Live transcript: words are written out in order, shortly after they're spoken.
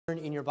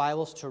In your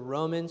Bibles to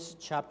Romans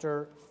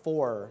chapter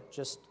 4,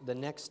 just the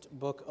next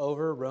book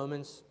over,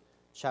 Romans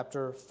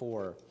chapter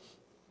 4.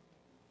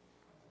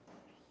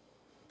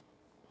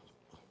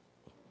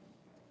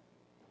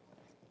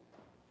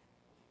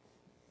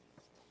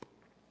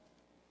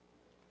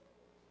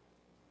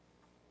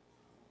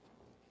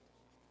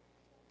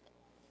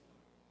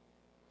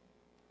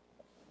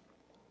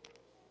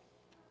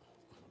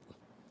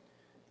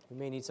 We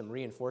may need some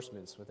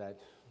reinforcements with that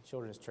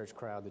children's church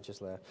crowd that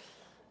just left.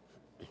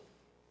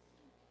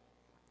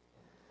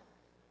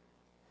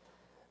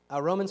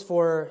 Romans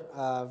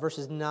 4,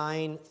 verses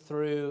 9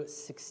 through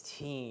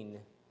 16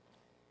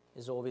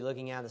 is what we'll be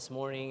looking at this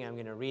morning. I'm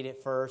going to read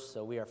it first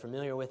so we are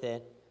familiar with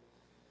it.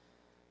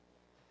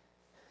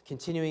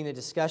 Continuing the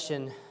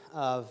discussion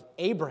of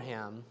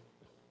Abraham,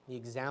 the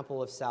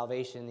example of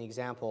salvation, the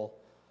example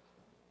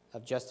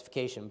of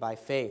justification by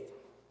faith.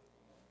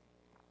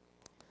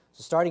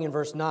 So starting in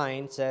verse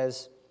 9, it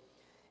says,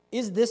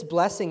 "Is this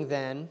blessing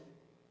then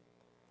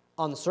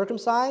on the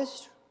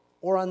circumcised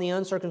or on the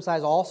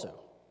uncircumcised also?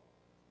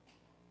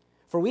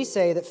 For we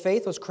say that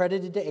faith was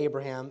credited to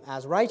Abraham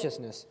as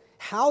righteousness.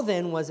 How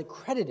then was it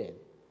credited?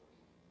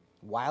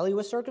 While he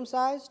was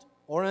circumcised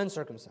or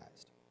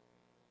uncircumcised?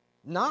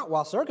 Not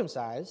while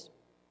circumcised,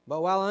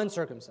 but while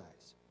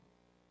uncircumcised.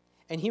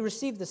 And he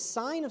received the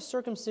sign of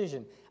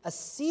circumcision, a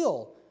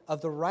seal of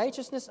the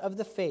righteousness of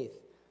the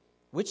faith,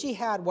 which he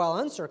had while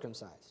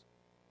uncircumcised,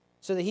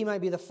 so that he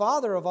might be the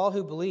father of all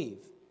who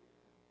believe,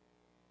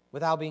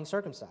 without being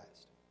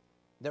circumcised,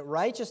 that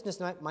righteousness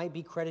might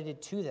be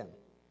credited to them.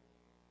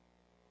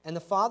 And the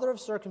father of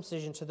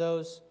circumcision to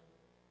those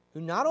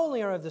who not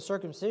only are of the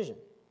circumcision,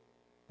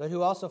 but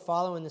who also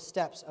follow in the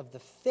steps of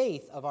the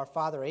faith of our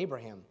father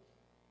Abraham,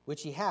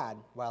 which he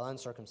had while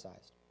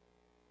uncircumcised.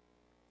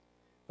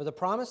 For the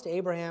promise to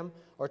Abraham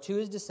or to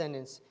his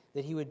descendants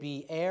that he would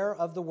be heir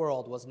of the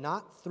world was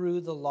not through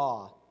the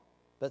law,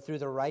 but through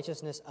the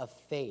righteousness of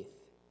faith.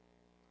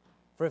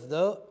 For if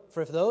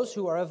those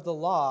who are of the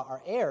law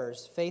are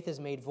heirs, faith is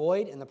made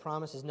void and the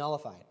promise is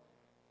nullified.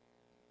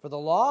 For the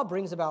law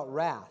brings about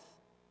wrath,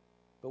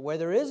 but where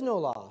there is no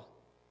law,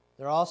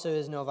 there also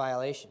is no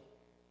violation.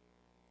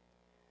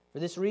 For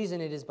this reason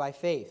it is by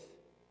faith,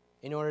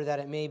 in order that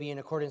it may be in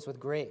accordance with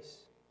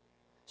grace,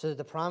 so that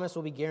the promise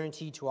will be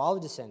guaranteed to all the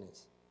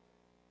descendants,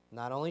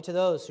 not only to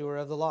those who are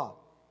of the law,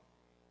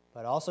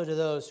 but also to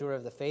those who are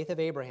of the faith of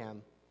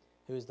Abraham,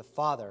 who is the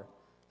father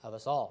of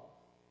us all."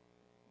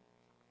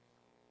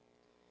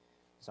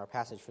 This is our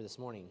passage for this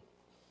morning.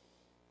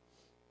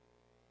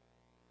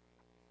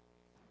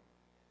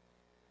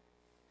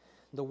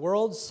 The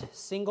world's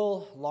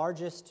single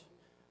largest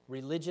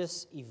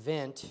religious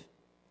event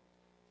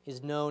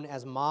is known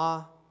as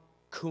Maha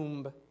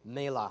Kumbh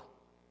Mela.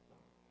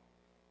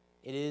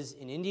 It is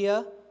in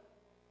India.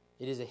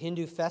 It is a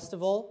Hindu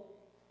festival,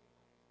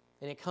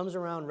 and it comes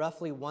around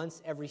roughly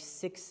once every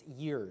 6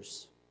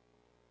 years.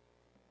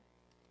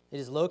 It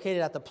is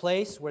located at the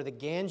place where the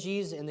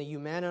Ganges and the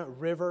Yamuna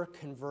River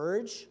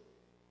converge,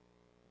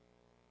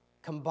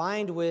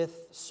 combined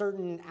with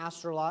certain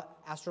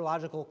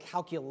astrological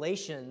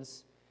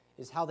calculations,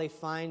 is how they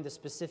find the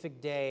specific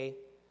day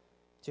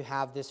to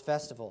have this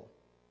festival.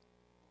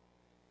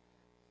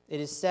 It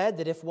is said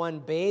that if one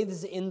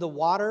bathes in the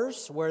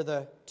waters where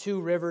the two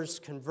rivers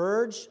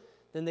converge,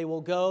 then they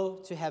will go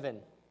to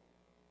heaven,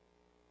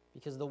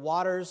 because the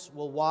waters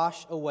will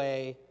wash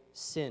away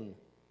sin.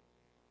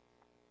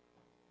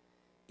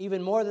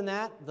 Even more than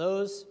that,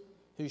 those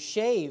who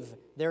shave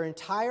their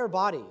entire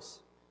bodies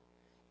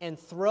and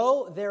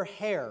throw their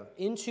hair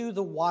into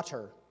the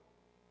water,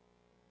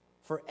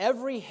 for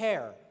every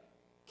hair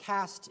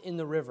cast in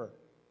the river,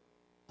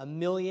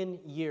 1,000,000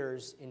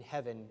 years in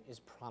heaven is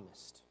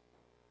promised.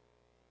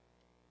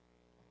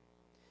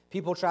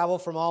 People travel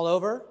from all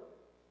over.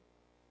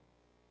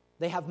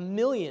 They have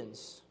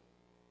millions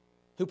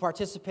who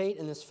participate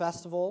in this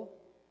festival,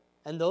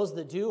 and those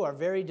that do are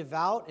very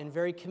devout and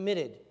very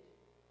committed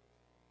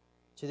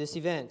to this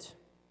event.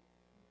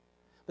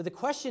 But the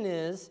question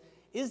is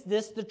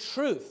this the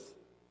truth?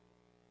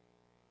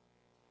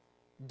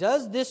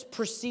 Does this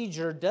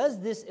procedure, does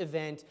this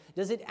event,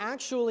 does it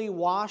actually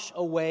wash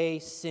away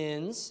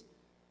sins?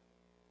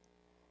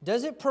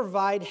 Does it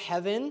provide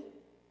heaven?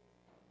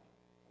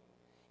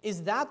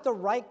 Is that the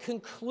right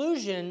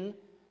conclusion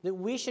that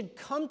we should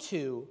come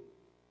to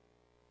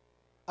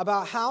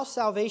about how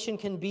salvation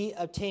can be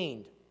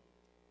obtained?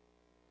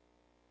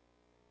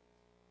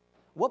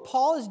 What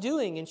Paul is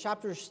doing in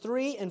chapters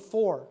 3 and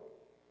 4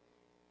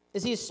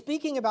 is he is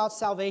speaking about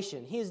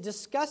salvation. He is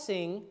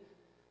discussing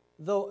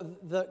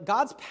the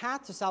God's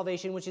path to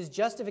salvation, which is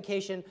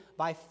justification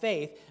by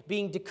faith,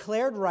 being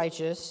declared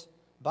righteous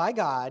by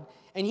God,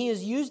 and he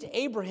has used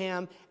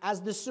Abraham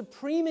as the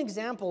supreme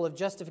example of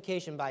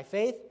justification by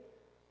faith.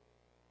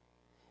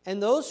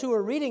 And those who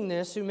are reading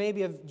this, who may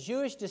be of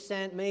Jewish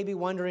descent, may be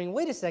wondering,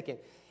 wait a second,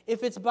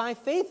 if it's by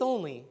faith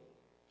only,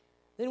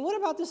 then what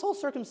about this whole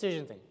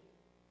circumcision thing?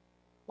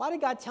 Why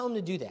did God tell him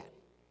to do that?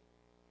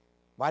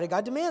 Why did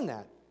God demand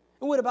that?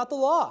 And what about the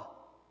law?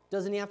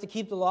 Doesn't he have to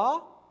keep the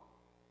law?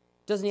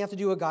 Doesn't he have to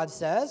do what God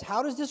says?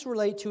 How does this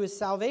relate to his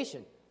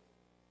salvation?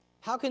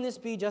 How can this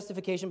be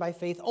justification by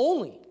faith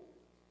only?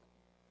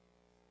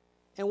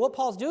 And what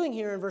Paul's doing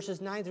here in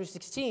verses 9 through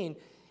 16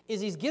 is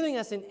he's giving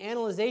us an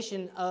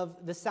analyzation of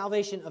the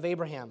salvation of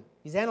Abraham.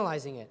 He's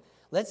analyzing it.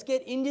 Let's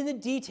get into the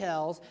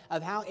details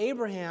of how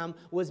Abraham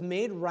was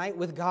made right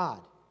with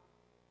God.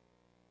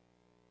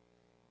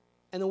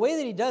 And the way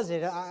that he does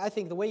it, I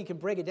think the way you can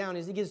break it down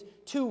is he gives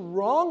two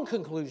wrong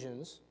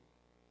conclusions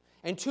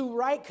and two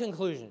right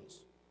conclusions.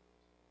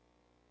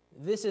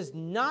 This is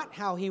not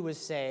how he was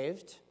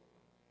saved.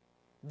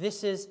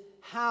 This is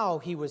how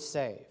he was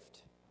saved.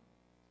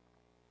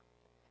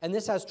 And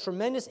this has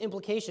tremendous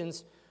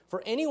implications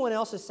for anyone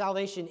else's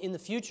salvation in the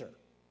future.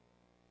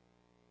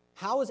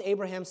 How was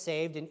Abraham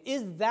saved, and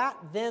is that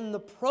then the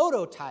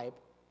prototype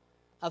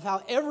of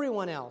how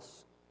everyone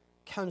else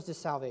comes to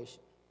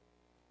salvation?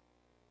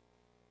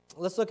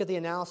 Let's look at the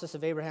analysis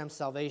of Abraham's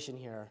salvation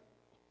here.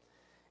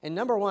 And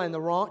number one,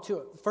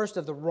 first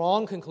of the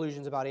wrong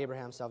conclusions about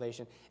Abraham's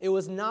salvation, it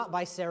was not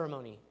by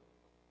ceremony.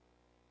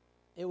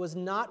 It was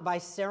not by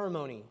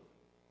ceremony,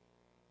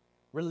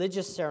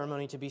 religious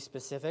ceremony to be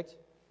specific.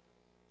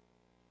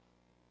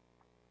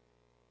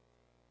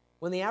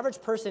 When the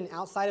average person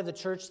outside of the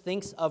church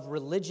thinks of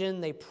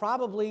religion,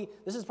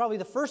 this is probably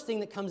the first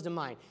thing that comes to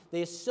mind.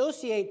 They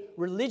associate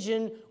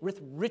religion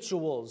with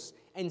rituals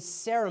and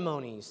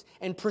ceremonies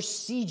and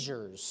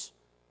procedures,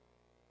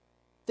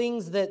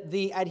 things that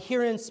the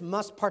adherents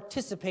must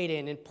participate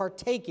in and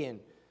partake in,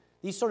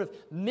 these sort of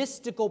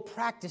mystical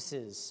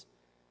practices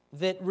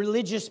that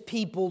religious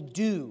people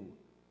do.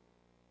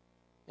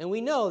 And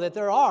we know that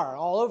there are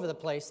all over the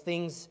place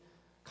things,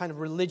 kind of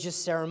religious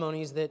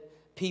ceremonies that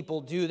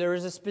people do. There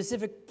is a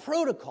specific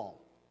protocol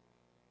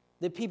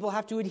that people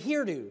have to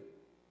adhere to.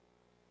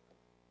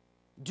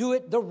 Do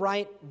it the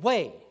right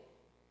way.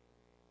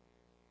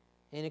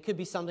 And it could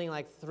be something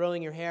like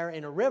throwing your hair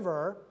in a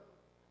river,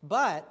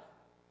 but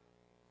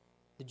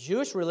the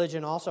Jewish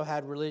religion also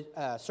had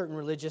certain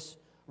religious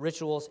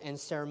rituals and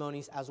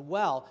ceremonies as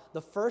well.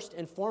 The first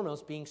and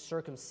foremost being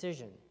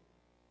circumcision.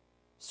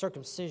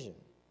 Circumcision.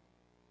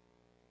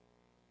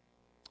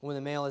 When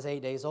the male is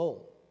 8 days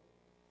old.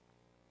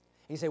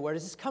 And you say, where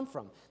does this come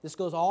from? This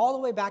goes all the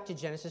way back to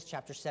Genesis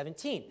chapter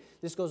 17.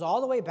 This goes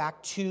all the way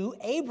back to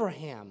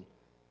Abraham.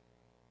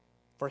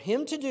 For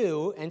him to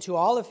do, and to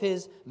all of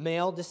his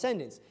male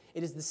descendants.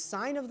 It is the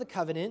sign of the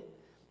covenant.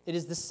 It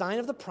is the sign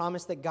of the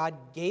promise that God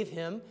gave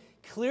him,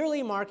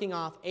 clearly marking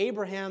off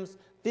Abraham's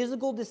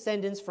physical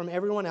descendants from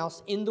everyone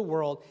else in the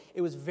world.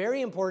 It was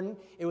very important.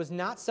 It was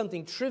not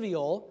something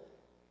trivial.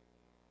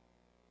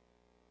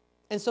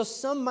 And so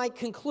some might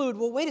conclude,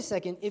 well, wait a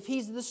second, if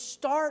he's the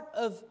start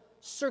of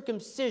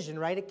circumcision,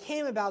 right? It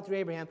came about through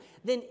Abraham,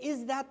 then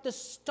is that the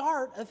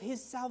start of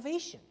his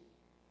salvation?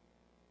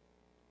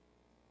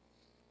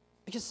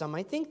 Because some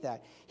might think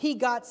that. He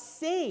got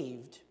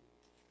saved.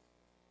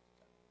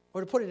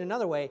 Or to put it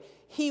another way,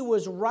 he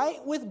was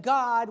right with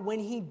God when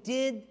he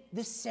did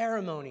the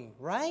ceremony,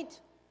 right?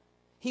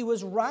 He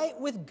was right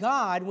with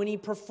God when he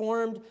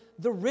performed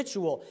the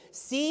ritual.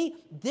 See,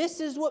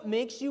 this is what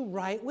makes you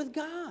right with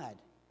God.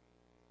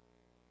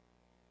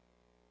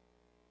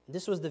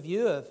 This was the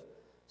view of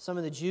some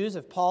of the Jews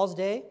of Paul's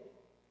day.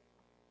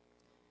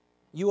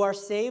 You are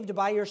saved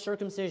by your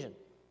circumcision.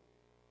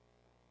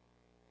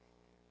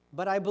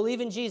 But I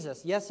believe in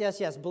Jesus. Yes, yes,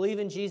 yes. Believe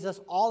in Jesus.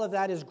 All of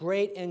that is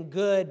great and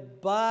good.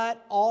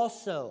 But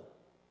also,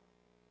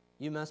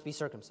 you must be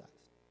circumcised.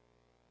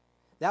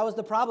 That was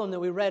the problem that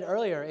we read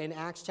earlier in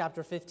Acts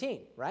chapter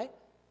 15, right?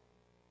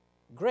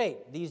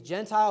 Great. These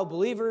Gentile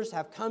believers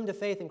have come to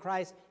faith in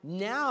Christ.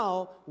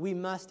 Now we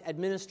must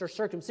administer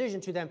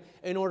circumcision to them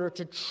in order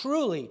to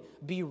truly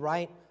be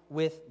right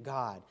with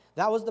God.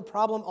 That was the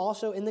problem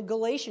also in the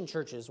Galatian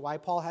churches, why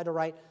Paul had to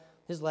write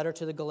his letter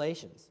to the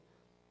Galatians.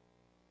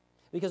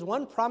 Because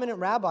one prominent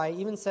rabbi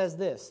even says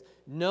this,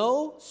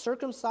 no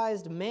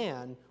circumcised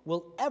man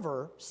will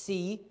ever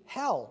see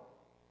hell.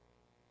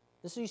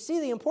 So you see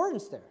the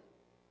importance there.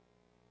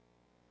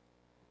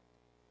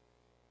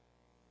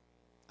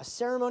 A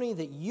ceremony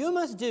that you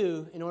must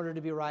do in order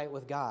to be right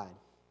with God.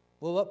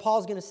 Well, what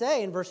Paul's going to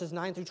say in verses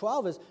 9 through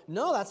 12 is,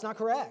 no, that's not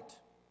correct.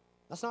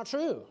 That's not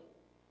true.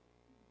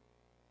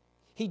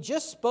 He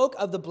just spoke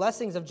of the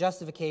blessings of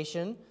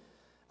justification.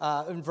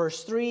 In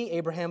verse 3,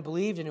 Abraham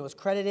believed and it was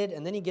credited.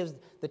 And then he gives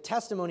the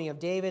testimony of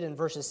David in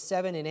verses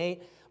 7 and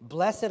 8.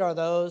 Blessed are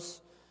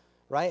those,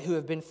 right, who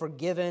have been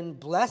forgiven.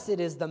 Blessed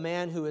is the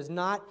man who is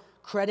not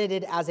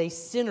credited as a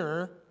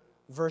sinner,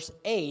 verse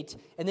 8.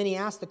 And then he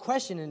asks the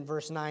question in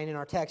verse 9 in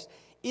our text,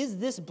 is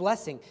this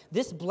blessing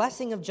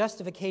of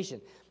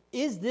justification,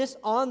 is this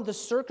on the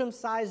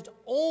circumcised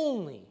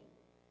only?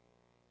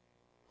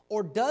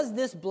 Or does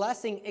this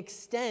blessing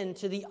extend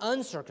to the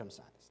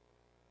uncircumcised?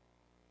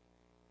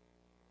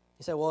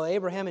 You say, well,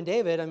 Abraham and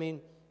David,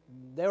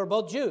 they were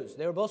both Jews.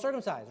 They were both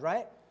circumcised,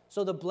 right?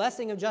 So the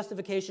blessing of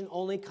justification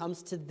only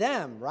comes to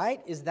them,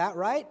 right? Is that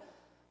right?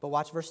 But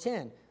watch verse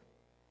 10.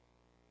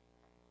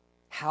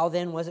 How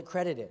then was it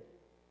credited?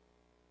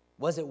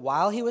 Was it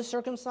while he was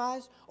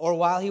circumcised or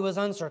while he was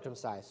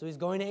uncircumcised? So he's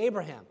going to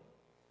Abraham.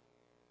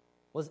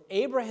 Was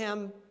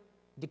Abraham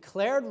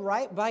declared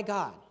right by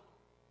God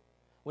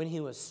when he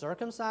was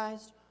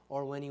circumcised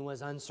or when he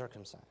was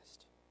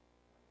uncircumcised?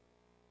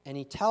 And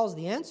he tells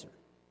the answer.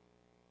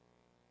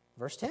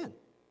 Verse 10,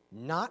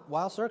 not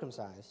while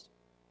circumcised,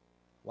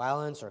 while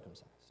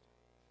uncircumcised.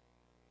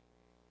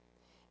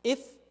 If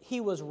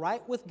he was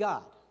right with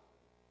God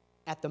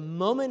at the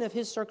moment of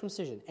his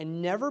circumcision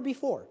and never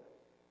before,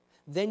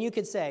 then you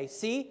could say,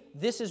 see,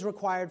 this is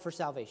required for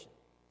salvation.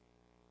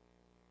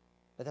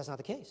 But that's not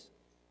the case.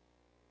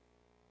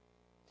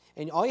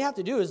 And all you have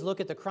to do is look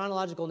at the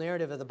chronological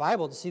narrative of the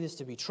Bible to see this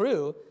to be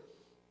true.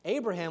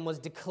 Abraham was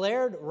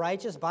declared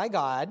righteous by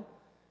God.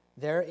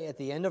 There at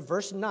the end of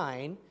verse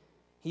 9,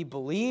 he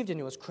believed and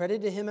it was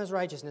credited to him as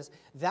righteousness.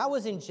 That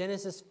was in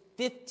Genesis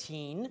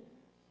 15.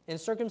 And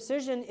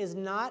circumcision is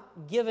not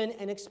given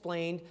and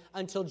explained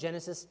until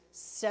Genesis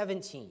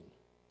 17.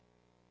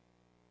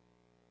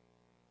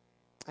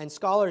 And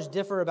scholars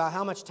differ about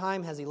how much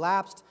time has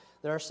elapsed.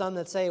 There are some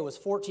that say it was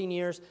 14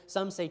 years,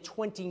 some say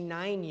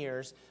 29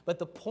 years. But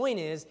the point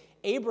is,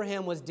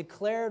 Abraham was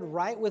declared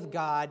right with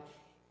God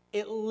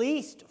at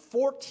least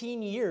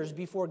 14 years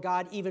before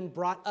God even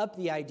brought up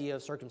the idea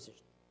of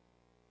circumcision.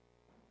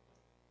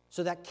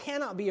 So that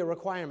cannot be a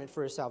requirement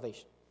for his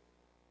salvation.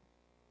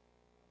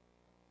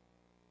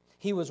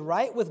 He was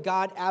right with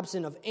God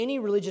absent of any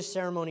religious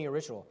ceremony or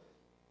ritual.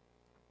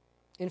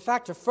 In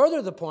fact, to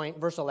further the point,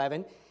 verse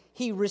 11,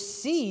 he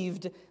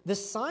received the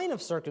sign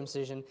of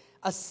circumcision,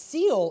 a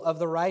seal of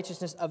the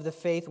righteousness of the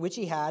faith which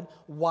he had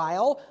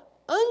while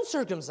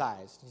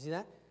uncircumcised. You see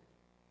that?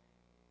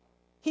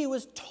 He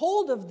was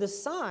told of the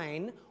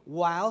sign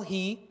while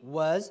he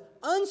was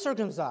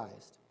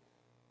uncircumcised.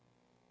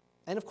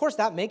 And of course,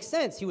 that makes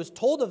sense. He was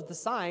told of the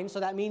sign, so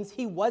that means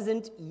he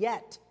wasn't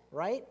yet,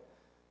 right?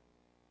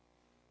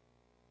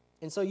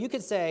 And so you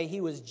could say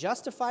he was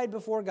justified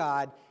before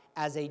God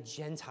as a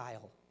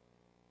Gentile,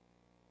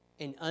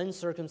 an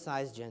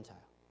uncircumcised Gentile.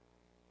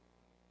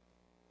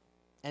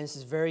 And this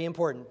is very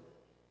important.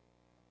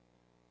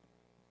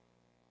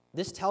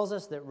 This tells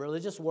us that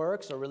religious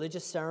works or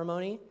religious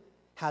ceremony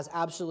has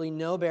absolutely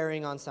no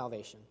bearing on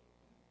salvation.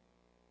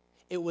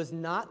 It was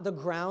not the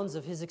grounds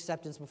of his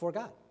acceptance before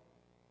God.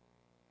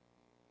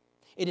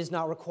 It is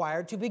not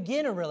required to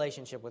begin a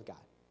relationship with God.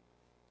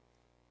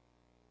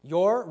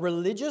 Your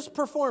religious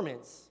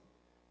performance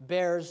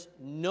bears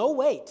no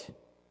weight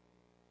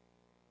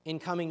in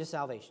coming to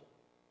salvation.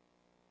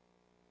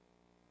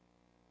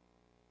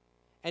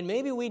 And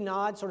maybe we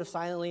nod sort of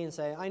silently and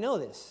say, I know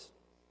this.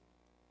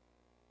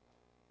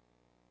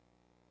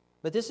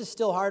 But this is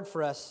still hard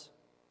for us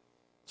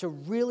to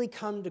really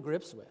come to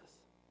grips with.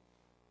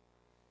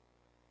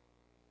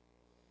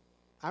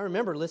 I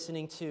remember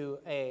listening to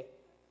a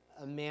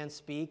man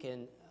speak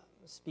and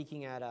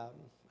speaking at a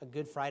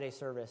Good Friday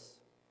service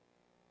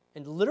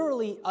and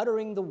literally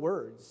uttering the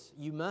words,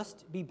 you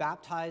must be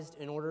baptized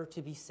in order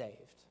to be saved.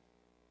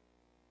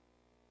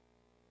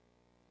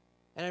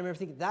 And I remember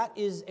thinking, that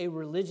is a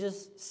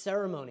religious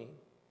ceremony.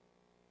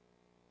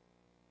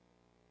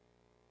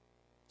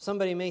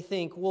 Somebody may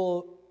think,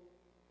 well,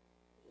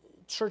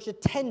 church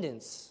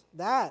attendance,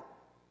 that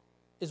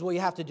is what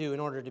you have to do in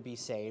order to be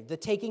saved. The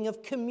taking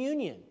of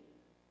communion,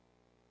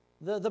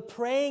 the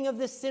praying of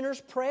the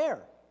sinner's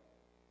prayer.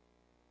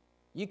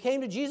 You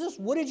came to Jesus,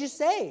 what did you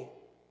say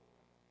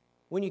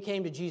when you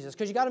came to Jesus?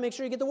 Because you got to make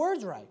sure you get the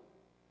words right.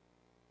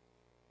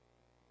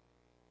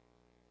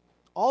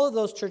 All of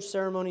those church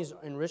ceremonies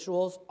and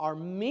rituals are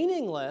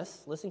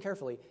meaningless, listen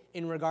carefully,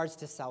 in regards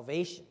to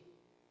salvation.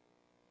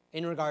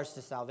 In regards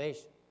to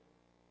salvation.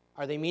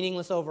 Are they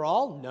meaningless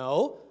overall?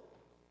 No.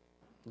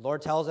 The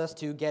Lord tells us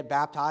to get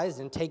baptized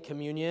and take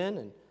communion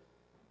and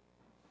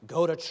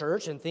go to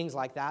church and things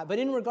like that. But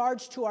in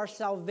regards to our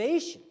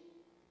salvation,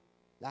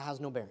 that has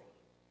no bearing.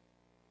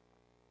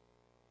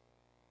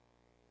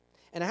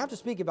 And I have to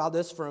speak about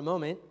this for a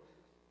moment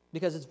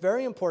because it's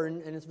very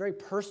important and it's very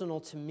personal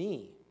to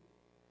me.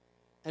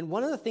 And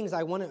one of the things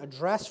I want to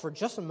address for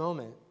just a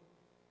moment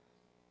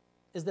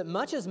is that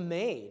much is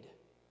made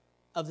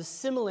of the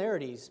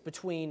similarities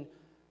between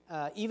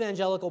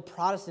evangelical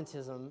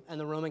Protestantism and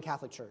the Roman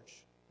Catholic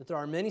Church. That there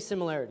are many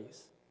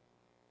similarities.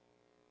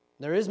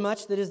 There is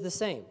much that is the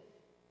same.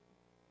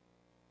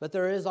 But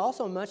there is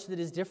also much that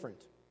is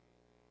different.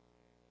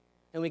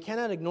 And we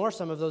cannot ignore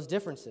some of those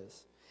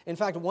differences. In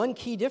fact, one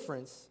key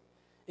difference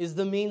is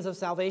the means of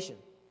salvation.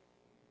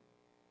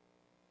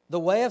 The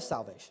way of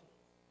salvation.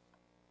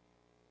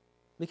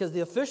 Because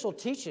the official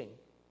teaching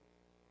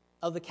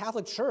of the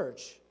Catholic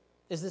Church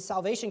is that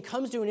salvation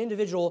comes to an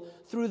individual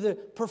through the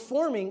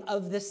performing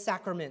of the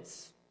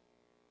sacraments.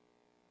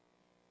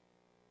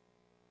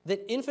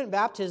 That infant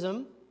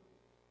baptism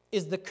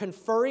is the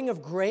conferring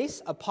of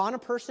grace upon a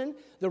person,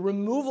 the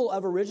removal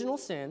of original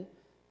sin,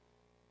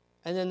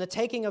 and then the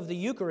taking of the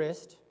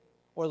Eucharist,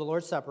 or the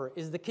Lord's Supper,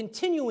 is the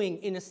continuing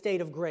in a state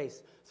of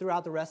grace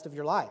throughout the rest of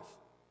your life.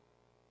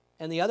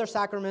 And the other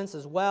sacraments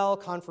as well,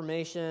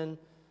 confirmation,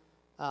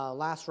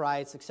 last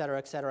rites,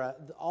 etc.,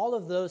 all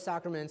of those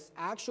sacraments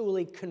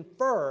actually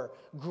confer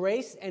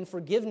grace and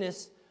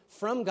forgiveness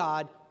from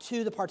God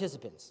to the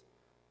participants.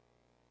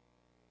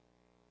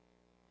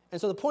 And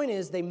so the point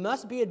is, they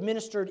must be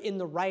administered in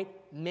the right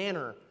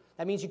manner.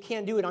 That means you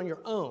can't do it on your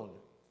own.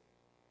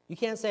 You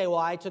can't say, well,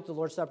 I took the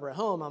Lord's Supper at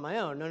home on my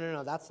own.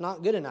 No, that's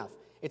not good enough.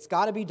 It's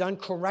got to be done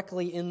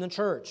correctly in the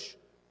church.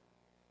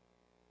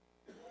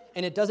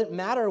 And it doesn't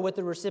matter what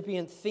the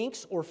recipient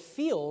thinks or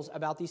feels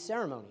about these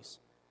ceremonies.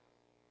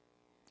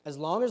 As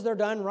long as they're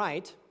done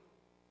right,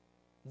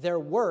 their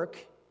work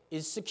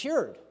is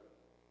secured.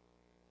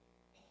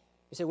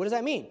 You say, what does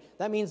that mean?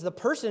 That means the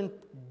person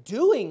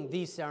doing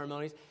these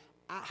ceremonies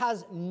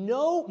has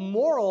no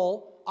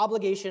moral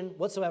obligation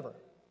whatsoever.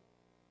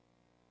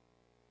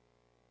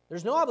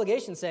 There's no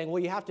obligation saying,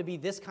 well, you have to be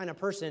this kind of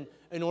person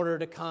in order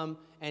to come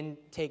and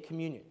take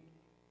communion.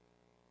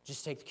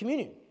 Just take the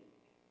communion.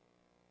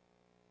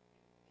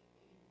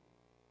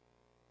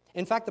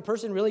 In fact, the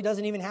person really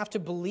doesn't even have to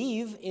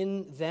believe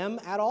in them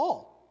at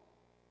all.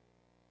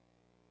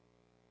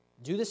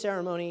 Do the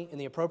ceremony in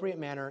the appropriate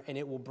manner, and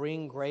it will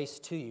bring grace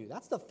to you.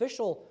 That's the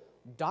official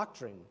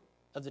doctrine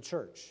of the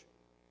church.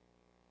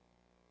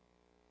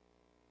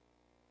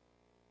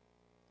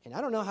 And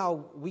I don't know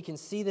how we can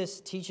see this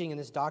teaching and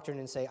this doctrine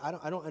and say, I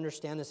don't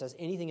understand this as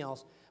anything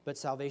else but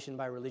salvation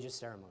by religious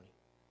ceremony.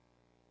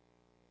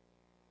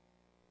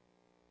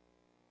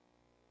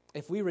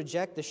 If we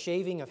reject the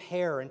shaving of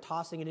hair and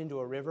tossing it into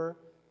a river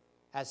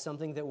as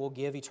something that will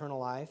give eternal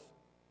life,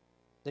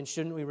 then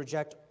shouldn't we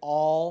reject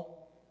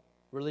all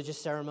religious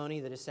ceremony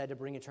that is said to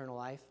bring eternal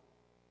life?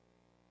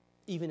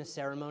 Even a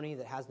ceremony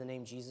that has the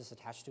name Jesus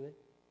attached to it?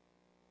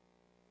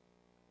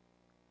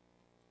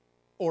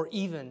 Or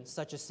even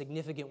such a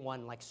significant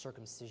one like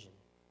circumcision.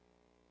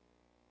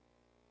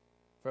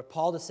 For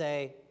Paul to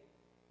say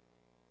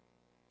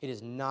it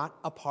is not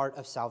a part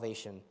of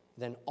salvation,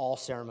 then all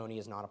ceremony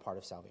is not a part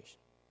of salvation.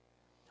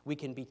 We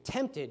can be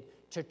tempted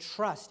to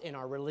trust in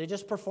our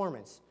religious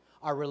performance,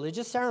 our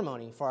religious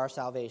ceremony for our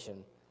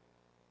salvation.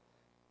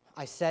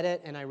 I said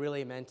it and I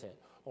really meant it.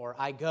 Or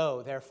I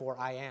go, therefore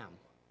I am.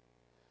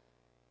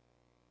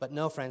 But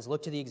no, friends,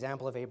 look to the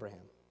example of Abraham.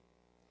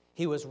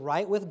 He was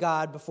right with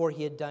God before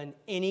he had done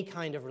any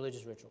kind of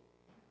religious ritual.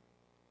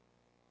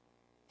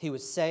 He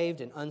was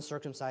saved, an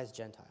uncircumcised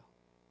Gentile.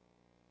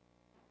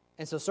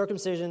 And so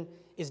circumcision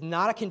is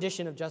not a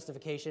condition of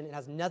justification. It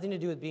has nothing to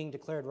do with being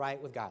declared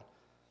right with God.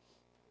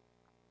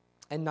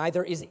 And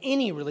neither is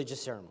any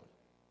religious ceremony.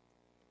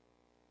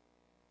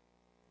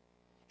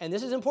 And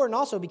this is important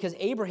also because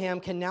Abraham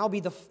can now be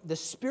the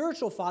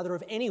spiritual father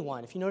of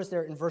anyone. If you notice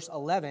there in verse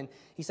 11,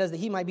 he says that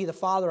he might be the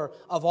father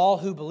of all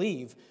who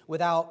believe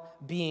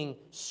without being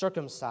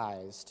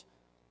circumcised.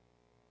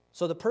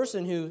 So the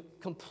person who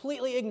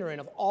completely ignorant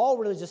of all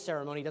religious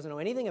ceremony, doesn't know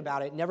anything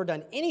about it, never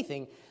done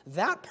anything,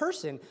 that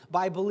person,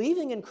 by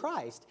believing in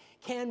Christ,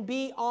 can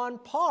be on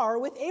par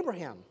with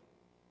Abraham.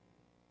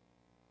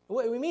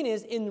 What we mean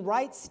is in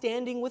right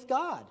standing with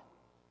God.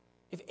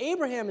 If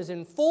Abraham is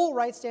in full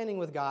right standing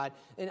with God,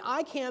 then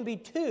I can be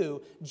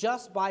too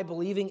just by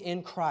believing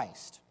in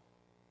Christ.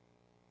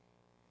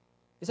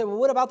 You say, well,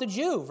 what about the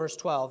Jew? Verse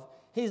 12.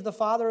 He's the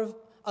father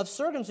of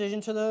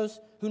circumcision to those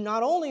who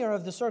not only are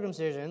of the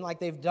circumcision, like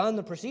they've done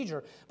the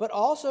procedure, but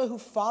also who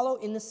follow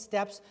in the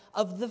steps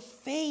of the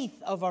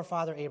faith of our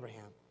father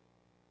Abraham.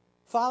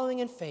 Following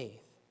in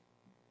faith.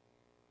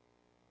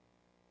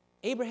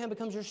 Abraham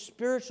becomes your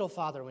spiritual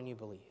father when you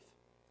believe.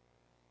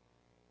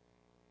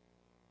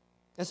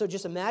 And so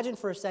just imagine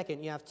for a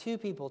second, you have two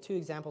people, two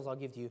examples I'll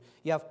give to you.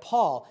 You have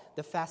Paul,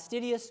 the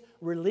fastidious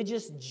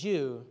religious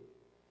Jew,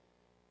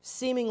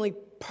 seemingly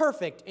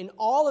perfect in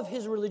all of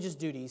his religious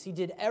duties. He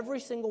did every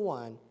single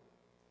one,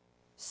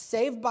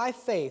 saved by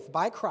faith,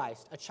 by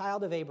Christ, a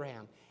child of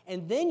Abraham.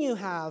 And then you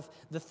have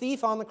the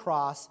thief on the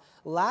cross,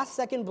 last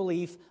second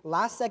belief,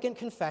 last second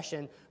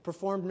confession,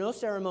 performed no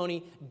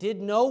ceremony, did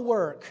no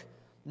work,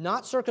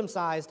 not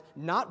circumcised,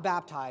 not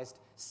baptized,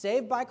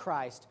 saved by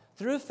Christ,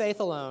 through faith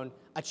alone,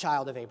 a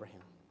child of Abraham.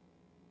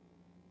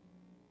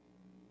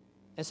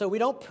 And so we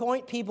don't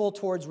point people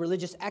towards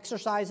religious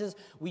exercises.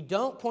 We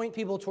don't point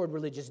people toward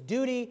religious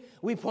duty.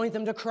 We point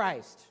them to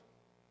Christ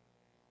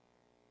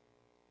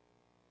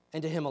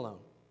and to Him alone.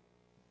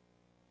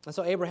 And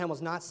so Abraham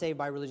was not saved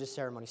by religious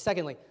ceremony.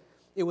 Secondly,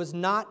 it was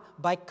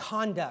not by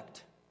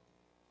conduct.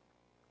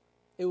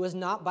 It was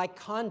not by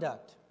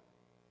conduct.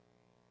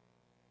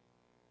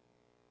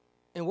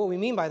 And what we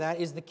mean by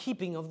that is the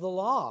keeping of the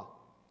law,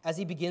 as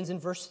he begins in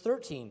verse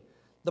 13.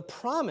 The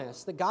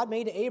promise that God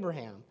made to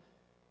Abraham,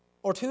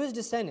 or to his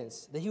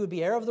descendants, that he would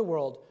be heir of the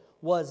world,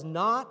 was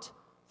not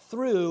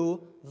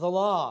through the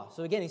law.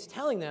 So again, he's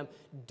telling them,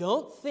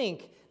 don't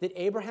think that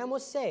Abraham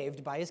was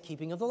saved by his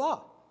keeping of the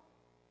law.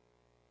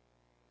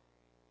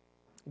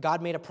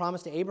 God made a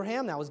promise to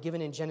Abraham that was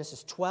given in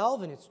Genesis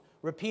 12, and it's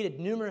repeated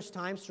numerous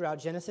times throughout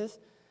Genesis.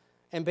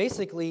 And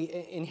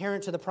basically,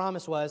 inherent to the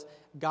promise was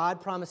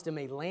God promised him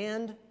a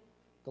land,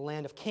 the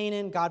land of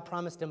Canaan. God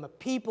promised him a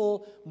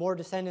people, more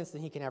descendants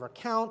than he can ever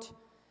count.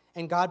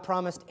 And God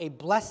promised a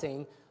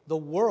blessing the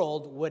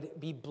world would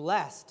be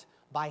blessed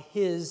by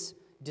his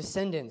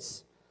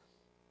descendants.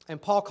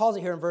 And Paul calls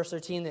it here in verse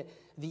 13 that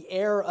the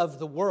heir of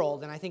the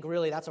world, and I think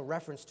really that's a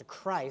reference to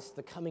Christ,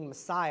 the coming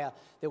Messiah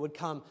that would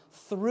come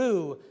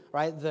through,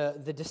 right,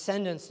 the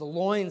descendants, the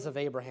loins of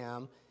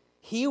Abraham.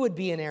 He would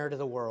be an heir to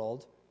the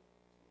world,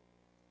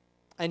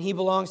 and he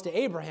belongs to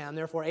Abraham.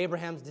 Therefore,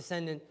 Abraham's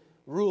descendant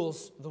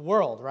rules the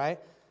world, right?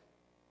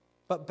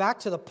 But back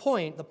to the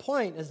point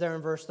is there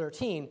in verse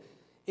 13.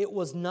 It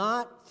was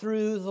not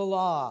through the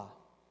law.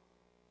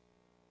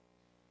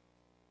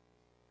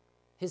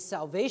 His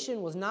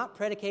salvation was not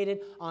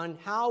predicated on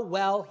how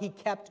well he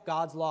kept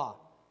God's law.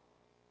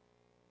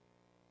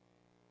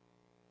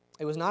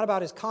 It was not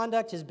about his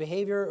conduct, his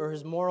behavior, or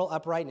his moral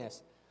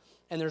uprightness.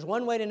 And there's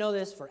one way to know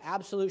this for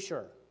absolute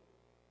sure.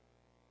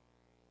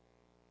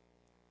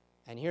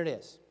 And here it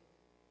is.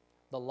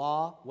 The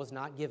law was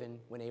not given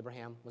when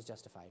Abraham was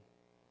justified.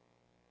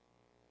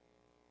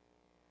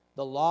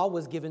 The law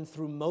was given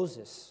through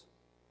Moses,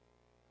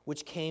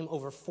 which came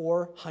over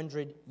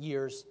 400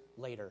 years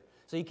later.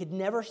 So you could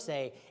never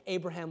say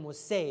Abraham was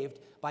saved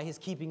by his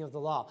keeping of the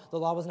law. The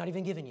law was not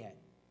even given yet.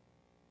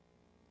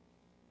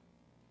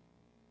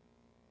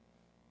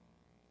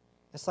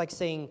 It's like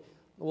saying,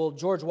 well,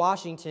 George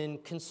Washington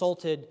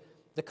consulted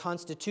the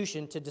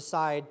Constitution to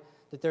decide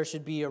that there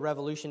should be a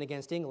revolution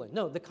against England.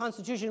 No, the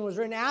Constitution was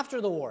written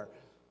after the war.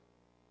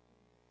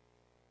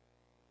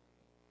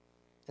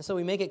 And so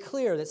we make it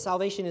clear that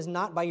salvation is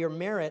not by your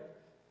merit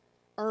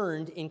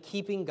earned in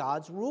keeping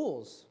God's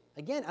rules.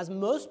 Again, as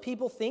most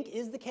people think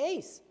is the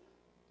case.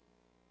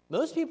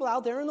 Most people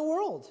out there in the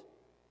world.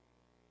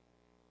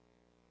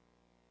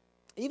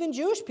 Even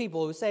Jewish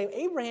people who say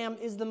Abraham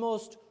is the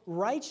most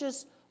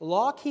righteous,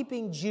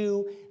 law-keeping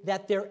Jew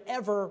that there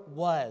ever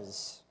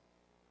was.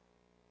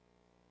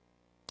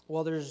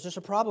 Well, there's just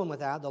a problem with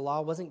that. The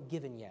law wasn't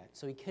given yet,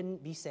 so he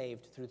couldn't be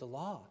saved through the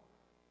law.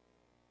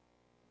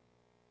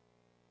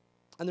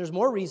 And there's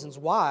more reasons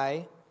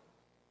why.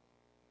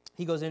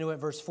 He goes into it,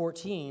 verse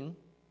 14.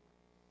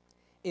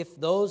 If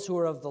those who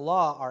are of the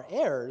law are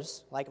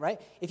heirs, like,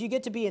 right? If you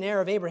get to be an heir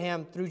of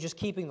Abraham through just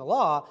keeping the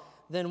law,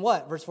 then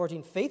what? Verse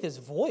 14, faith is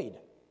void.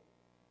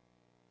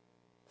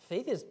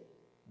 Faith is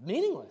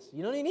meaningless.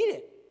 You don't even need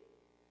it.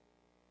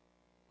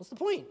 What's the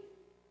point?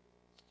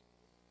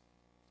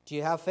 Do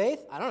you have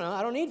faith? I don't know.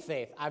 I don't need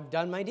faith. I've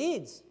done my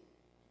deeds.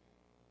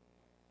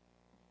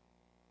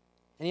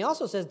 And he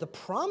also says the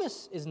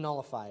promise is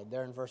nullified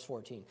there in verse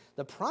 14.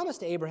 The promise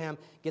to Abraham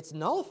gets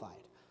nullified.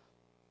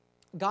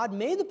 God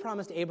made the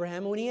promise to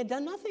Abraham when he had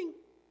done nothing.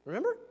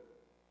 Remember?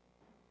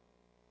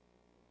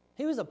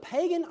 He was a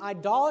pagan,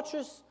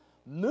 idolatrous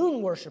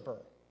moon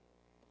worshiper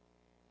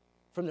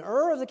from the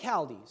Ur of the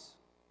Chaldees.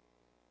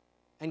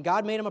 And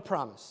God made him a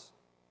promise.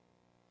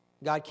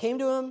 God came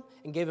to him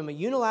and gave him a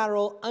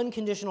unilateral,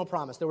 unconditional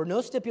promise. There were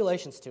no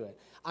stipulations to it.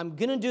 I'm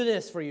going to do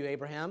this for you,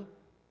 Abraham.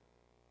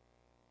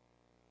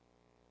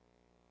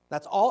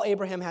 That's all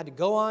Abraham had to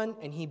go on,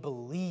 and he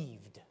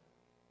believed.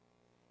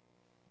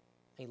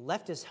 He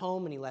left his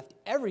home, and he left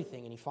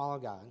everything, and he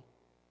followed God.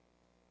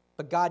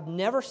 But God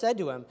never said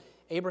to him,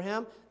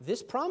 Abraham,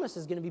 this promise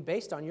is going to be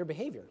based on your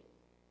behavior.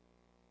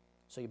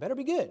 So you better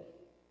be good.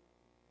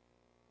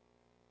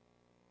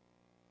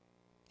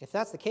 If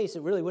that's the case,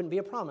 it really wouldn't be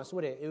a promise,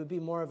 would it? It would be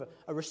more of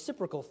a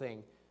reciprocal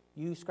thing.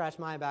 You scratch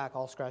my back,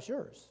 I'll scratch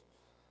yours.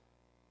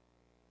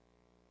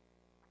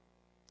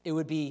 It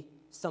would be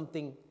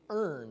something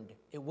earned.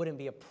 It wouldn't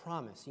be a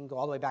promise. You can go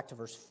all the way back to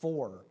verse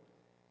 4.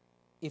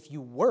 If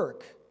you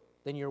work,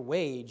 then your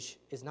wage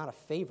is not a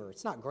favor.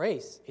 It's not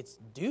grace. It's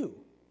due.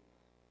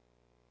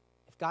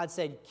 If God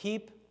said,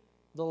 keep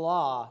the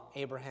law,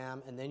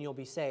 Abraham, and then you'll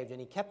be saved, and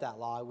he kept that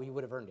law, we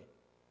would have earned it.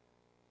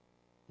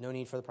 No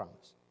need for the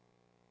promise.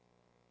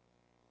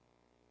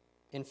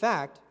 In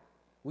fact,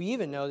 we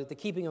even know that the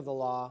keeping of the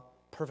law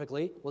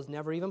perfectly was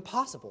never even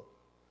possible.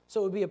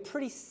 So it would be a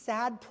pretty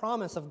sad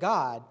promise of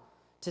God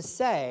to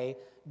say,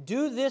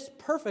 do this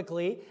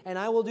perfectly, and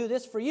I will do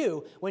this for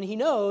you, when he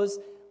knows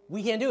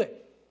we can't do it.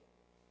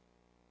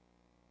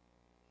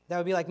 That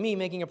would be like me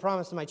making a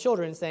promise to my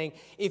children saying,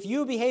 if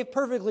you behave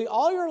perfectly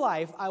all your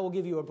life, I will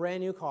give you a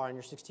brand new car on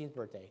your 16th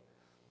birthday.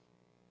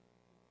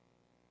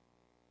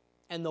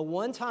 And the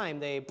one time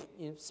they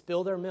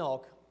spill their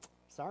milk,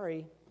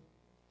 sorry,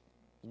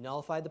 you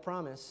nullified the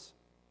promise.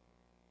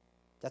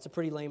 That's a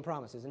pretty lame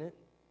promise, isn't it?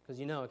 Because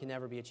you know it can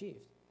never be achieved.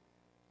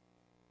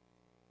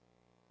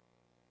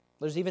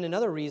 There's even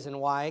another reason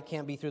why it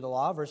can't be through the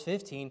law. Verse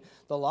 15,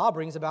 the law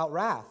brings about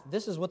wrath.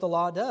 This is what the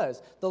law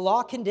does. The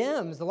law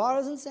condemns. The law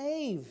doesn't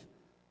save.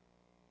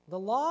 The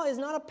law is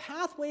not a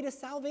pathway to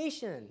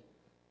salvation.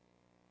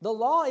 The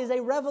law is a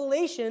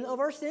revelation of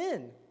our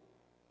sin.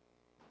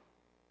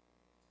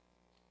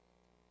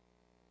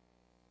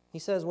 He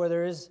says where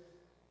there is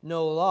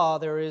no law,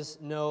 there is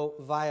no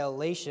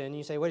violation.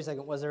 You say, wait a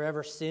second, was there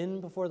ever sin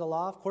before the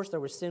law? Of course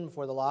there was sin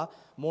before the law.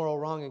 Moral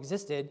wrong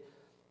existed.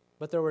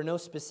 But there were no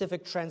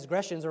specific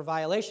transgressions or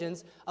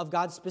violations of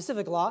God's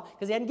specific law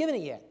because he hadn't given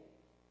it yet.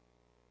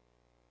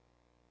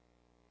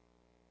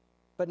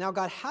 but now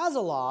God has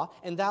a law,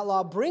 and that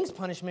law brings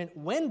punishment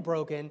when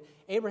broken.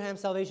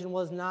 Abraham's salvation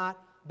was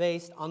not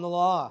based on the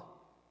law.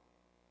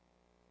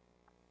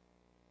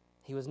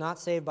 He was not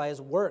saved by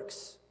his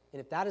works. And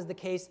if that is the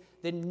case,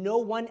 then no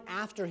one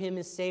after him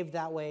is saved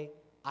that way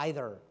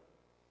either.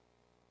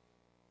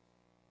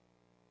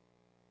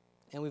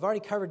 And we've already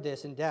covered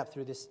this in depth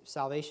through this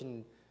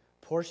salvation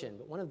portion,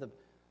 but one of the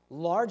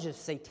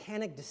largest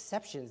satanic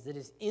deceptions that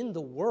is in the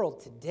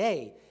world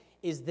today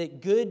is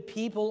that good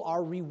people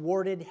are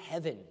rewarded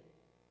heaven.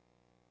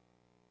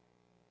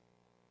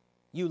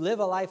 You live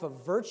a life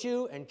of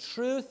virtue and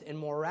truth and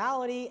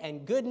morality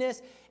and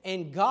goodness,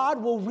 and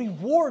God will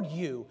reward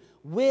you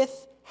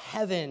with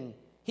heaven.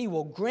 He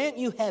will grant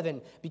you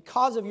heaven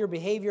because of your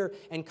behavior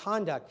and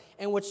conduct.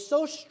 And what's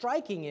so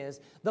striking is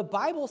the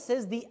Bible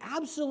says the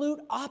absolute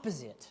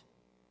opposite.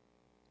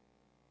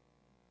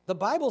 The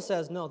Bible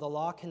says, no, the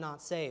law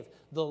cannot save.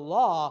 The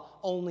law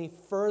only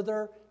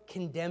further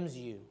condemns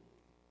you.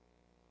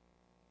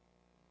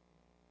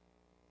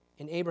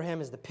 And Abraham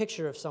is the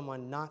picture of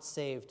someone not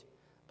saved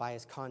by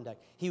his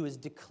conduct. He was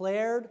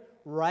declared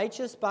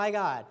righteous by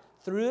God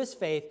through his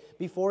faith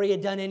before he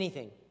had done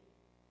anything.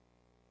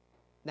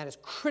 That is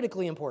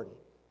critically important.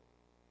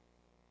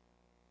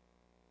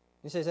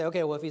 You say,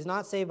 okay, well, if he's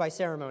not saved by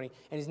ceremony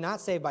and he's not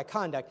saved by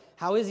conduct,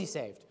 how is he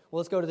saved? Well,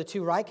 let's go to the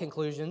two right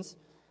conclusions.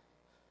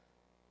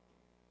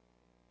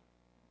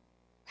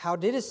 How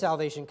did his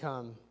salvation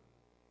come?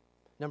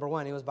 Number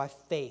one, it was by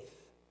faith.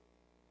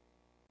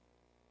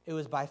 It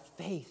was by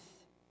faith.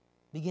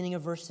 Beginning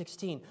of verse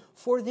 16.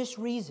 For this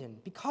reason,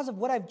 because of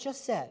what I've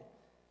just said,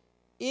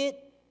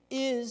 it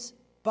is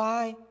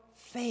by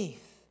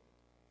faith.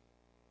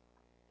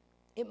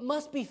 It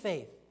must be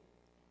faith,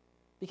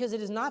 because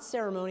it is not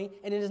ceremony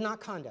and it is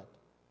not conduct.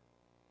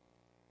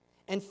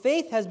 And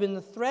faith has been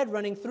the thread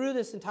running through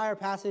this entire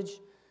passage.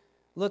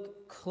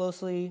 Look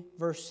closely,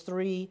 verse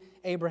 3,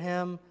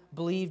 Abraham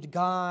believed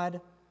God.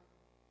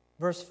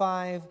 Verse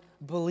 5,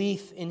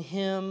 belief in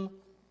him.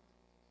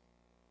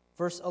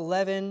 Verse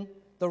 11,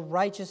 the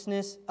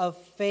righteousness of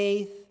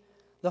faith,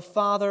 the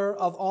father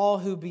of all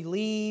who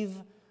believe.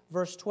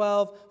 Verse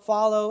 12,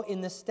 follow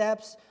in the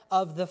steps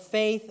of the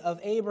faith of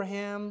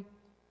Abraham.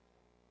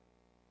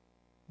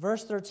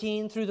 Verse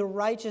 13, through the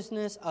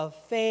righteousness of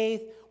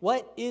faith.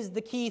 What is the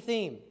key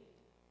theme?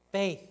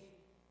 Faith.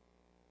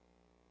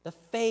 The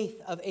faith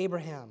of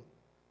Abraham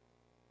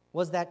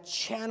was that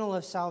channel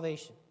of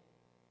salvation.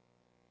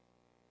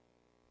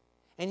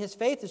 And his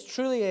faith is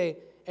truly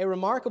a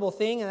remarkable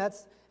thing, and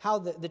that's how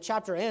the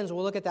chapter ends.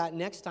 We'll look at that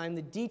next time.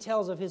 The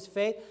details of his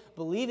faith,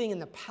 believing in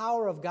the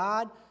power of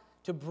God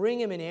to bring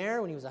him an heir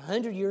when he was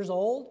 100 years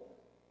old.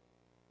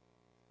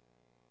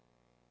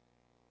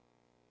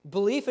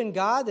 Belief in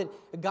God,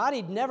 that God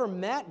he'd never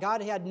met,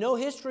 God he had no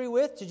history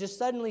with, to just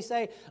suddenly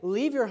say,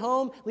 leave your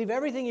home, leave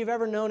everything you've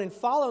ever known, and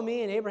follow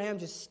me. And Abraham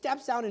just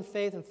steps out in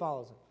faith and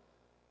follows him.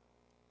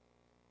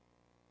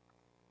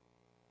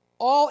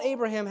 All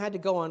Abraham had to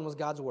go on was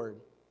God's word.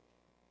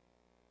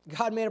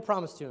 God made a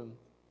promise to him.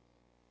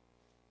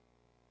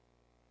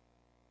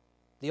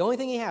 The only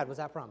thing he had was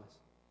that promise.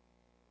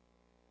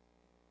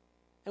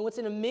 And what's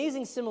an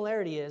amazing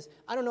similarity is,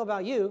 I don't know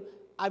about you,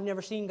 I've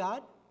never seen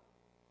God.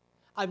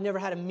 I've never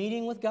had a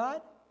meeting with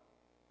God.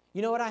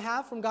 You know what I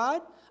have from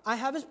God? I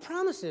have his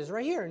promises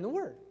right here in the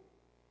Word.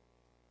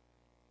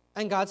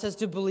 And God says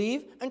to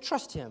believe and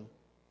trust him.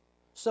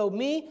 So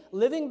me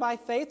living by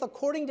faith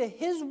according to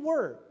his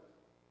Word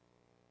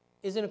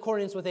is in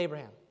accordance with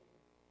Abraham.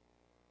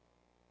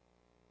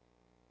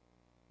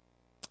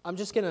 I'm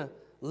just going to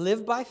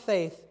live by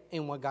faith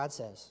in what God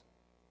says.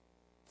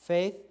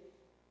 Faith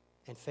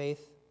and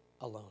faith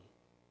alone.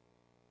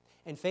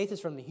 And faith is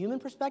from the human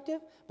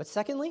perspective, but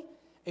secondly,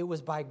 it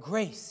was by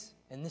grace,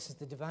 and this is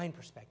the divine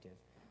perspective.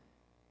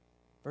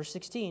 Verse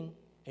 16,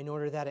 in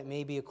order that it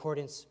may be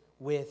accordance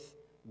with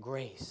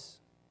grace.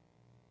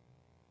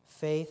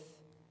 Faith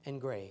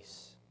and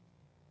grace.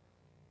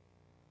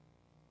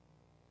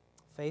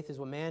 Faith is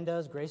what man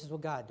does, grace is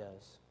what God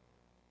does.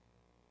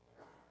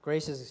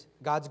 Grace is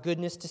God's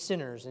goodness to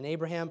sinners, and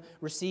Abraham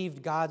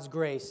received God's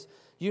grace.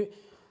 You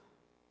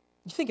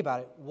think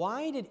about it.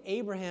 Why did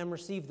Abraham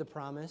receive the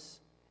promise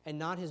and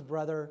not his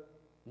brother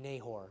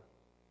Nahor?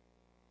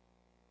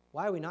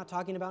 Why are we not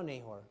talking about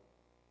Nahor?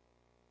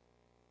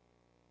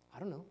 I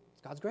don't know. It's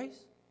God's grace.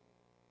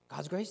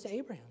 God's grace to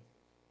Abraham.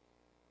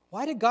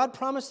 Why did God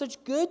promise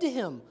such good to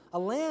him? A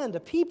land, a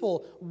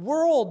people,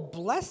 world,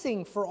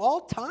 blessing for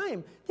all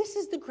time. This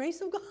is the grace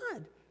of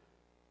God.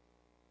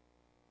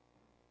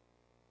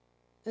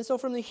 And so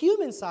from the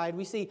human side,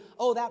 we see,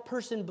 oh, that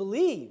person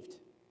believed.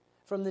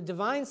 From the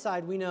divine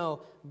side, we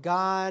know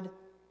God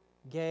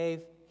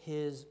gave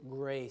his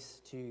grace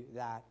to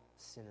that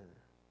sinner.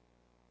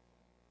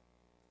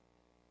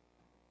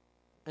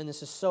 And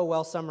this is so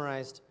well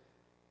summarized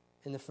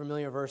in the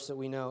familiar verse that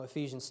we know,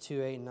 Ephesians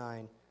 2, 8, and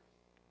 9.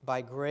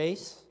 By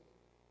grace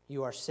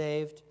you are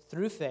saved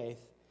through faith,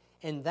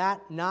 and that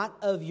not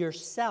of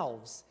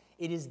yourselves.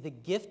 It is the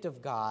gift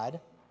of God,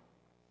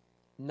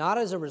 not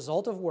as a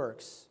result of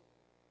works,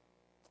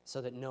 so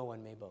that no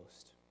one may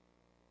boast.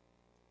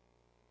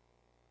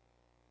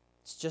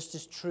 It's just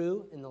as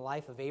true in the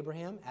life of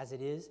Abraham as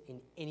it is in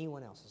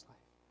anyone else's life.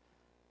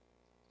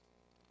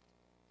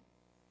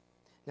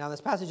 Now, this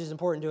passage is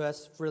important to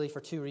us really for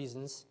two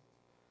reasons.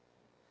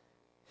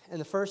 And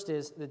the first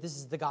is that this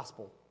is the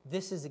gospel.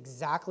 This is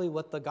exactly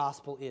what the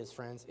gospel is,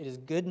 friends. It is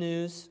good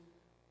news.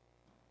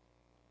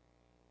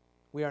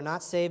 We are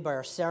not saved by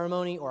our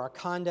ceremony or our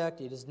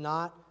conduct. It is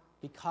not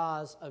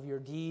because of your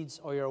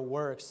deeds or your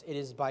works. It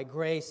is by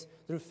grace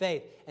through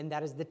faith. And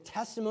that is the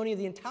testimony of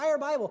the entire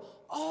Bible,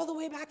 all the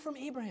way back from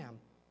Abraham,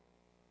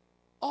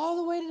 all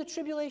the way to the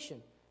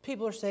tribulation.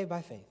 People are saved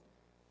by faith.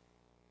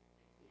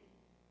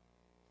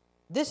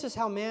 This is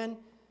how man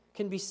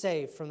can be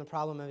saved from the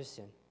problem of his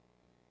sin.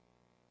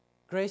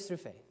 Grace through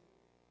faith.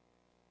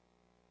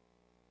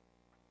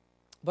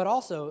 But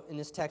also, in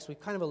this text, we've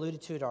kind of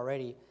alluded to it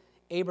already,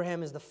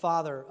 Abraham is the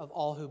father of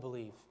all who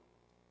believe,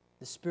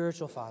 the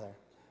spiritual father.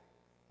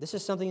 This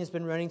is something that's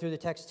been running through the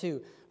text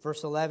too.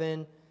 Verse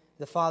 11,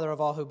 the father of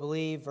all who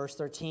believe. Verse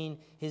 13,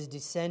 his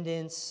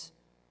descendants.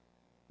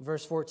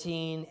 Verse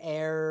 14,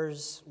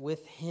 heirs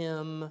with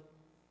him.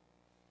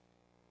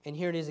 And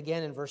here it is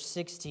again in verse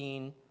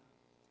 16.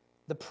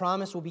 The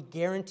promise will be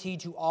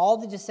guaranteed to all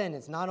the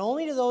descendants, not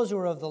only to those who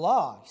are of the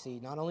law, see,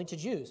 not only to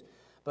Jews,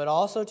 but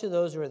also to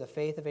those who are the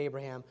faith of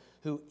Abraham,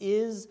 who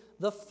is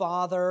the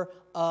father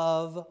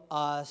of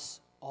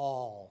us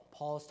all.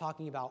 Paul is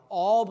talking about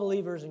all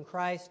believers in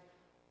Christ.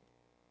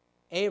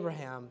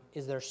 Abraham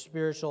is their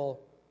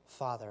spiritual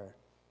father.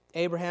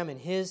 Abraham and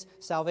his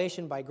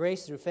salvation by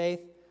grace through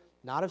faith,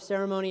 not of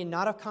ceremony and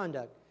not of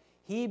conduct,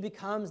 he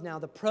becomes now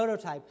the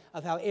prototype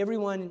of how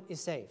everyone is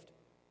saved.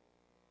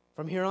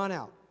 From here on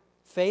out,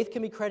 faith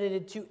can be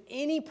credited to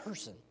any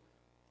person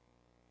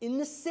in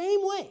the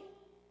same way.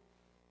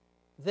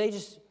 They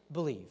just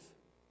believe.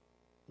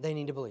 They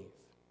need to believe.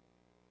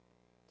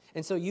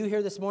 And so you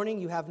here this morning,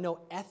 you have no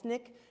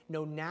ethnic,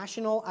 no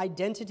national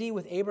identity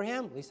with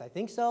Abraham, at least I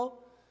think so.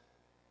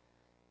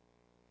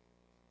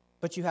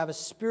 But you have a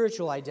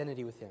spiritual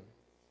identity with him.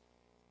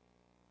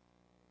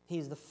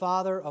 He's the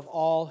father of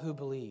all who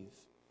believe.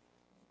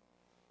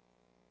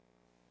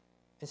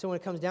 And so when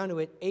it comes down to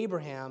it,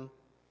 Abraham,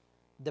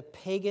 the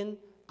pagan,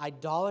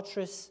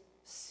 idolatrous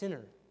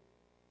sinner,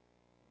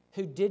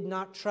 who did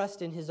not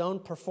trust in his own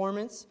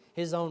performance,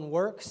 his own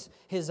works,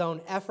 his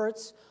own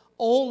efforts,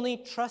 only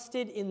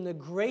trusted in the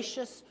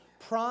gracious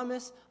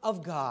promise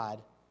of God,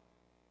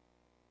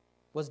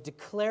 was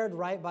declared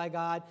right by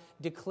God,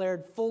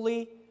 declared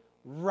fully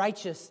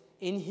righteous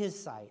in his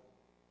sight.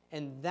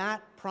 And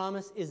that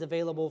promise is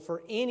available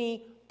for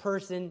any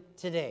person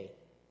today.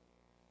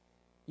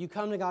 You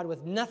come to God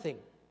with nothing,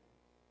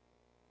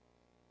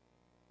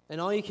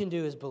 and all you can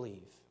do is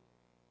believe.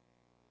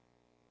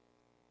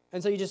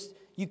 And so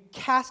you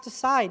cast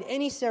aside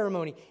any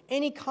ceremony,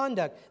 any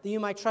conduct that you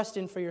might trust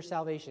in for your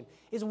salvation.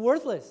 It's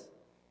worthless.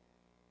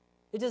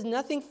 It does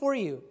nothing for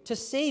you to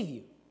save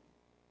you.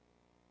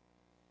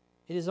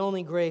 It is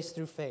only grace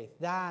through faith.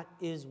 That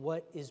is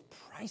what is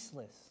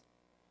priceless.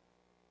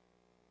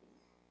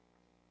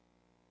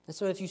 And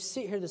so if you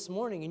sit here this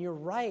morning and you're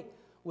right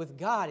with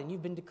God and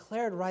you've been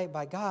declared right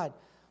by God,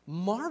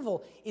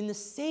 marvel in the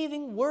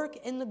saving work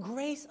and the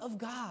grace of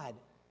God.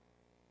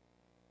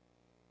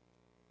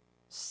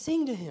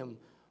 Sing to him,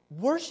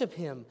 worship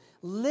him,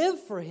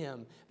 live for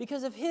him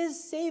because of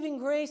his saving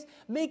grace,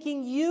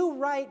 making you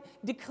right,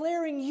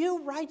 declaring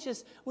you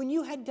righteous when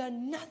you had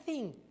done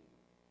nothing.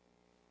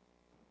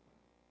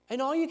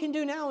 And all you can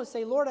do now is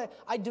say, Lord,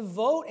 I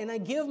devote and I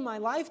give my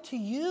life to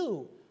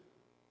you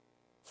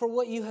for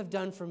what you have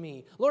done for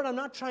me. Lord, I'm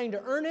not trying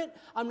to earn it.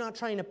 I'm not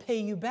trying to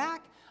pay you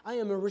back. I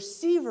am a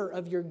receiver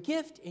of your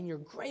gift and your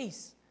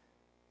grace.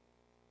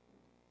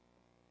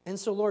 And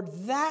so, Lord,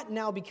 that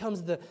now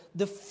becomes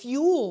the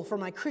fuel for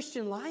my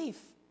Christian life.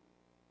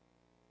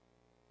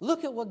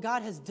 Look at what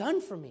God has done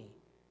for me.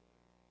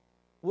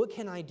 What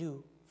can I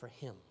do for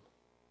him?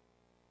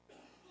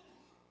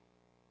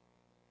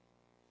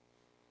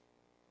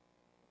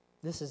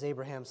 This is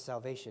Abraham's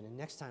salvation. And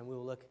next time we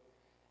will look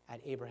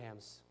at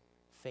Abraham's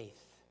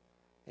faith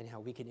and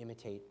how we can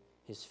imitate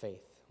his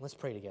faith. Let's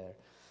pray together.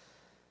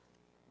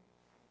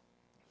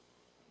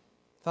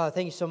 Father,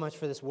 thank you so much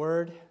for this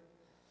word.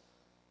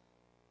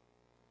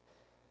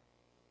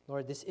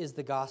 Lord, this is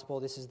the gospel.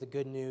 This is the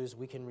good news.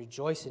 We can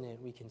rejoice in it.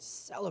 We can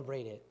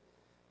celebrate it.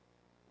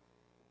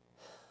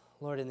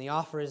 Lord, and the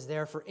offer is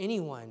there for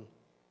anyone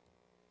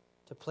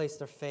to place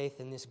their faith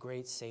in this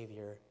great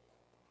Savior.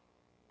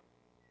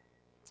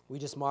 We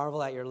just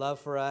marvel at your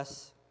love for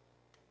us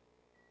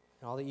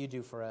and all that you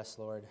do for us,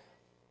 Lord.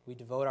 We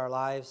devote our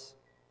lives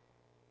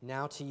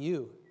now to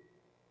you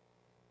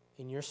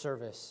in your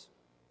service,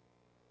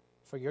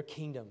 for your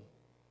kingdom,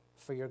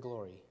 for your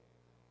glory.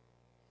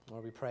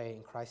 Lord, we pray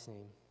in Christ's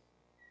name.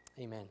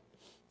 Amen.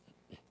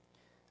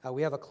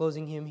 We have a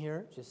closing hymn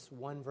here, just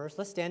one verse.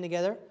 Let's stand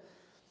together.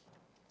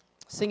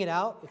 Sing it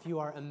out if you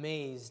are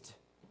amazed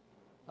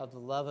of the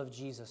love of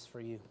Jesus for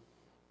you.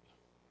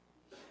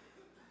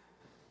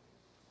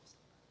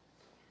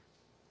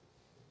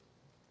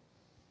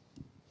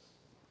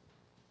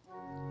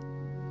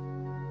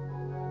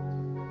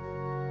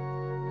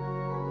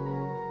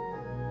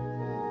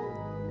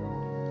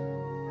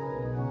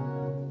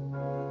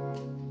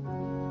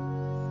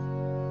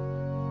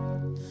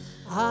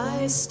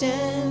 I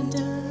stand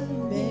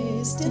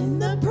amazed in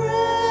the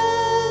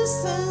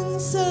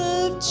presence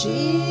of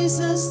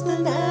Jesus the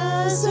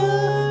Nazarene,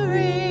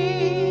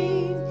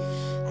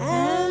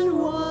 and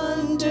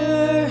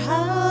wonder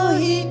how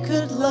he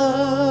could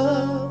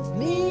love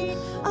me,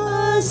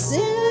 a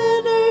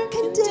sinner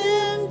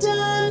condemned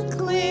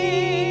unclean.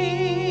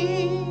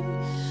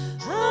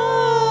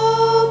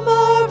 How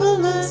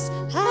marvelous,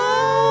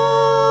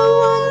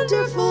 how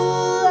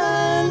wonderful,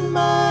 and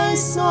my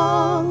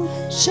song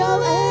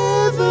shall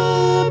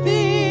ever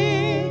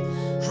be.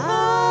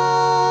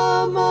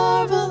 How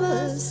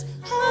marvelous,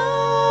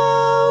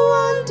 how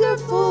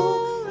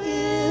wonderful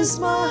is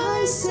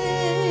my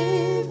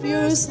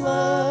Savior's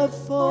love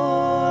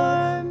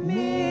for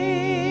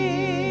me.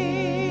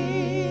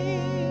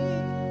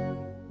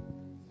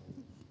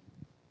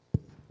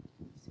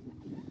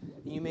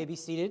 You may be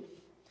seated.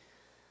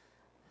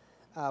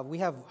 We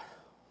have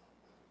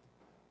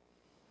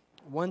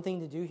one thing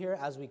to do here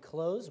as we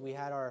close. We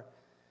had our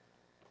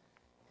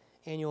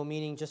annual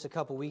meeting just a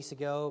couple weeks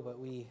ago, but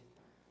we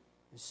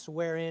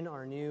swear in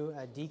our new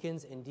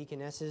deacons and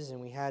deaconesses,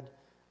 and we had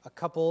a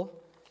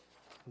couple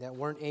that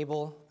weren't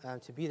able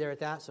to be there at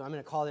that, so I'm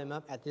going to call them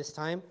up at this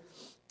time.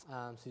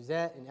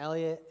 Suzette and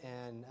Elliot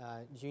and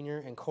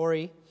Junior and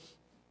Corey.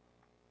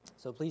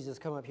 So please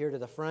just come up here to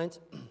the front,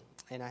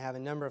 and I have a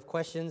number of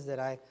questions that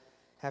I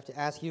have to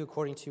ask you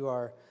according to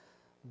our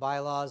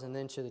bylaws and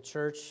then to the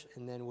church,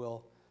 and then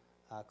we'll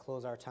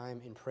close our time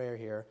in prayer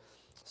here.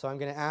 So I'm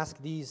going to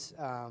ask these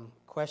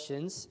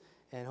questions,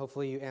 and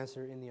hopefully you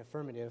answer in the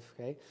affirmative,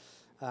 okay?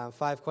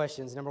 5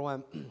 questions. Number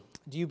 1,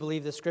 do you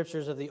believe the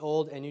scriptures of the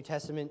Old and New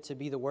Testament to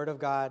be the Word of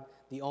God,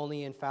 the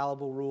only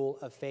infallible rule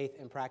of faith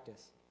and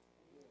practice?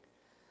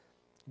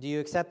 Do you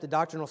accept the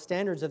doctrinal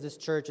standards of this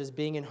church as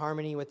being in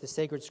harmony with the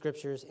sacred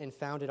scriptures and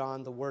founded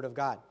on the Word of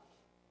God?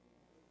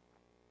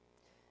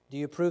 Do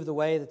you approve the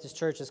way that this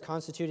church is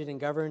constituted and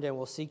governed and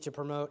will seek to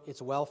promote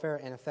its welfare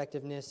and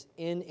effectiveness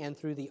in and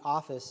through the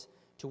office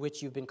to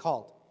which you've been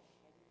called?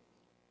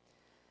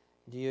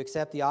 Do you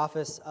accept the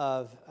office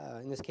of,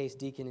 in this case,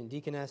 deacon and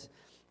deaconess,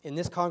 in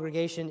this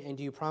congregation, and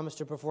do you promise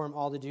to perform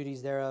all the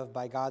duties thereof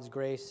by God's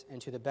grace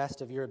and to the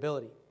best of your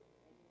ability?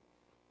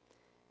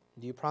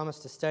 Do you promise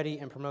to study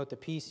and promote the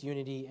peace,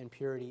 unity, and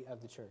purity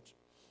of the church?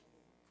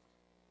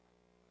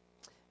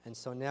 And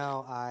so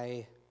now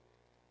I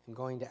am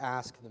going to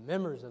ask the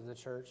members of the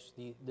church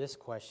this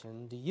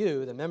question. Do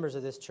you, the members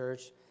of this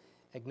church,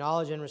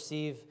 acknowledge and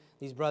receive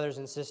these brothers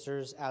and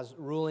sisters as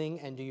ruling,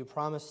 and do you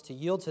promise to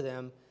yield to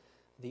them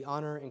the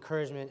honor,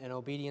 encouragement, and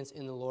obedience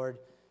in the Lord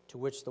to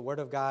which the Word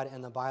of God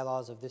and the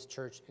bylaws of this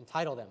church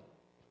entitle them?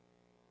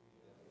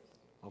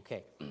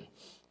 Okay.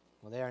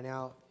 Well, they are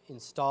now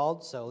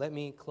installed, so let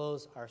me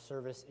close our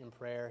service in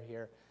prayer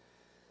here.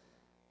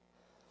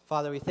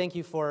 Father, we thank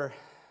you for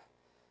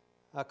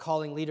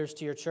calling leaders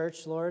to your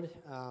church, Lord.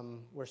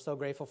 We're so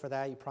grateful for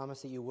that. You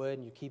promised that you would,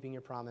 and you're keeping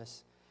your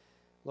promise.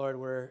 Lord,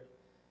 we're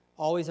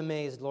always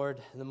amazed, Lord,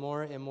 the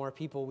more and more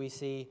people we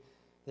see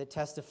that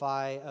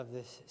testify of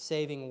the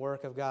saving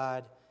work of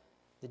God,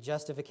 the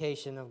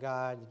justification of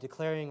God, the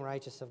declaring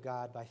righteous of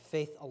God by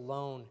faith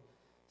alone,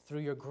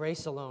 through your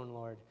grace alone,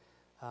 Lord.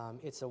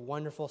 It's a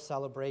wonderful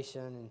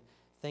celebration, and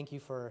thank you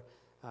for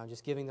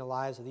just giving the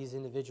lives of these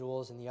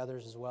individuals and the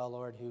others as well,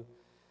 Lord, who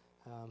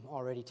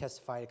already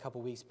testified a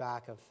couple weeks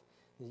back of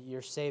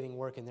your saving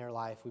work in their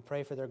life. We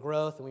pray for their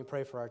growth, and we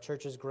pray for our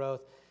church's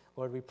growth.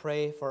 Lord, we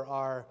pray for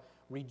our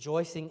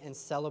rejoicing and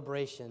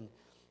celebration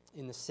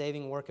in the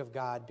saving work of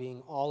God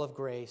being all of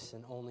grace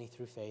and only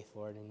through faith,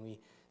 Lord. And we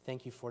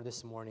thank you for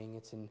this morning.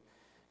 It's in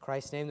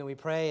Christ's name that we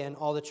pray, and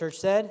all the church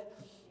said,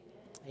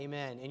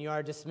 Amen. And you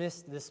are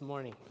dismissed this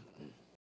morning.